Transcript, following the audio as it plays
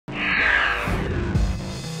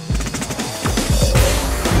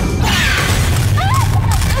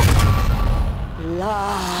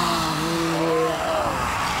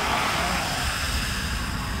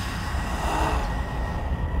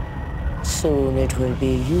Soon it will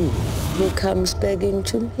be you who comes begging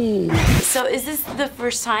to me. So is this the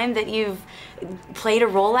first time that you've played a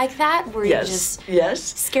role like that? Where you just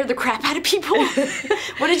scared the crap out of people?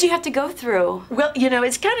 What did you have to go through? Well, you know,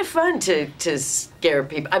 it's kind of fun to scare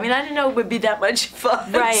people. I mean, I didn't know it would be that much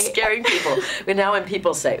fun scaring people. But now when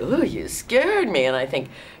people say, ooh, you scared me, and I think,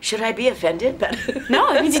 should I be offended? But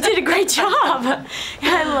no, that means you did a great job.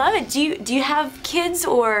 I love it. Do you have kids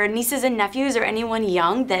or nieces and nephews or anyone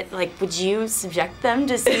young that, like, would you subject them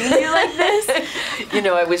to seeing you like this? You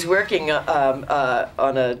know, I was working on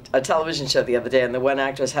a television show the other day, and the one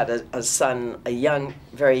actress had a son, a young,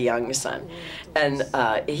 very young son, and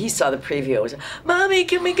he saw the preview. It was, Mommy,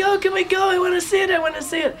 can we go? Can we go? I want to see it. I want to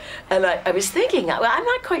see it. And I was thinking, well, I'm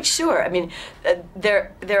not quite sure. I mean,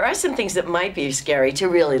 there are some things that might be scary to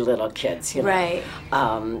really little kids, you know. Right.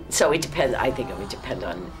 So it depends. I think it would depend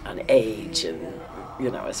on age and, you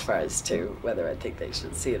know, as far as to whether I think they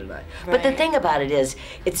should see it or not. Right. But the thing about it is,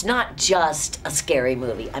 it's not just a scary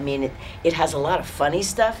movie. I mean, it has a lot of funny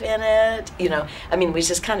stuff in it, you know. I mean, which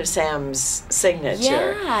is kind of Sam's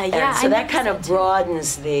signature. Yeah, yeah. And so that kind of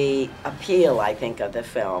broadens the appeal, I think, of the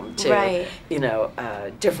film to, you know,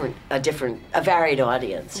 a varied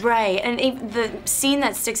audience. Right, and the scene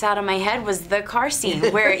that sticks out in my head was the car scene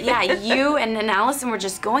where, yeah, you and Allison were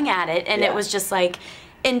just going at it, and it was just like,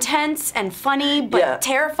 intense and funny, but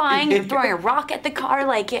terrifying. You're throwing a rock at the car.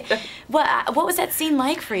 Like, what was that scene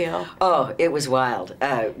like for you? Oh, it was wild,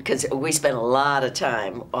 because we spent a lot of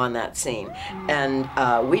time on that scene, and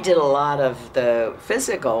we did a lot of the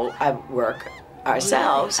physical work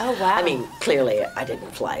ourselves. Really? Oh, wow. I mean, clearly I didn't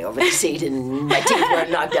fly over the seat and my teeth were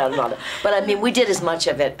knocked out and all that. But I mean, we did as much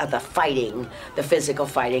of it, of the fighting, the physical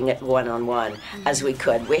fighting at one-on-one as we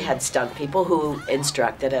could. We had stunt people who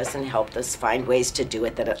instructed us and helped us find ways to do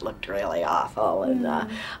it that it looked really awful.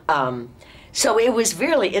 And so it was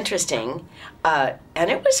really interesting, and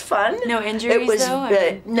it was fun. No injuries,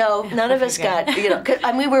 though? No, none of us got, you know,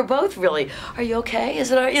 I mean, we were both really, are you okay? Is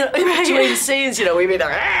it all right? You know, in between scenes, you know, we'd be there,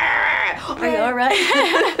 are you all right?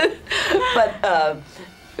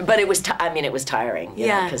 But it was, I mean, it was tiring, you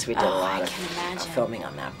know, because we did a lot of filming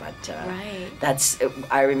on that. But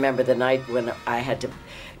I remember the night when I had to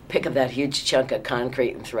pick up that huge chunk of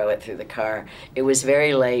concrete and throw it through the car. It was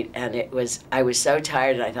very late, and I was so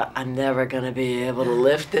tired, and I thought, I'm never going to be able to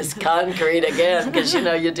lift this concrete again, because, you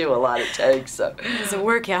know, you do a lot of takes. So. It was a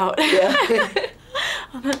workout. Yeah.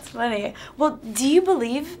 Oh, that's funny. Well, do you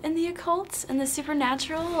believe in the occult and the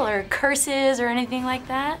supernatural or curses or anything like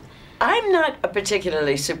that? I'm not a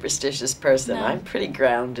particularly superstitious person. No. I'm pretty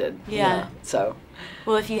grounded. Yeah. You know, so.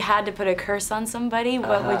 Well, if you had to put a curse on somebody,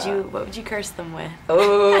 what would you curse them with?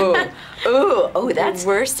 Oh, that's the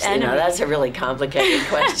worst enemy. You know, that's a really complicated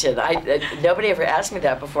question. Nobody ever asked me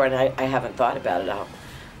that before, and I haven't thought about it.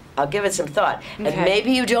 I'll give it some thought. Okay. And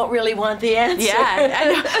maybe you don't really want the answer.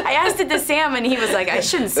 Yeah, I asked it to Sam, and he was like, I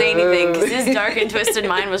shouldn't say anything, because his dark and twisted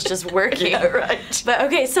mind was just working. Yeah, right. But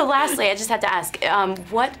okay, so lastly, I just have to ask,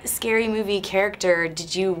 what scary movie character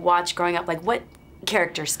did you watch growing up? Like, what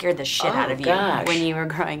character scared the shit out of you when you were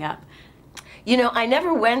growing up? You know, I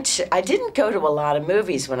didn't go to a lot of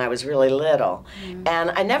movies when I was really little,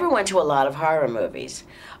 and I never went to a lot of horror movies.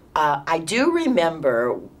 I do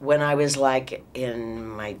remember when I was like in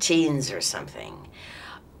my teens or something,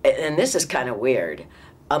 and this is kind of weird,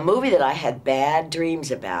 a movie that I had bad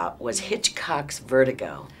dreams about was Hitchcock's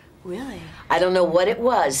Vertigo. Really? I don't know what it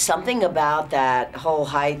was, something about that whole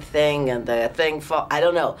height thing and the thing, I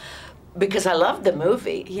don't know. Because I loved the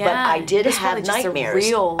movie, but I did have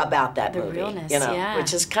nightmares about that movie, realness, you know,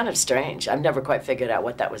 which is kind of strange. I've never quite figured out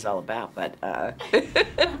what that was all about, but.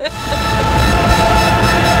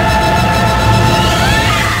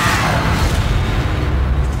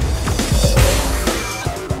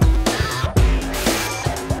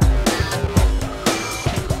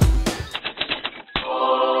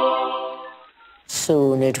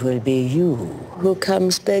 Soon it will be you who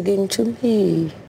comes begging to me.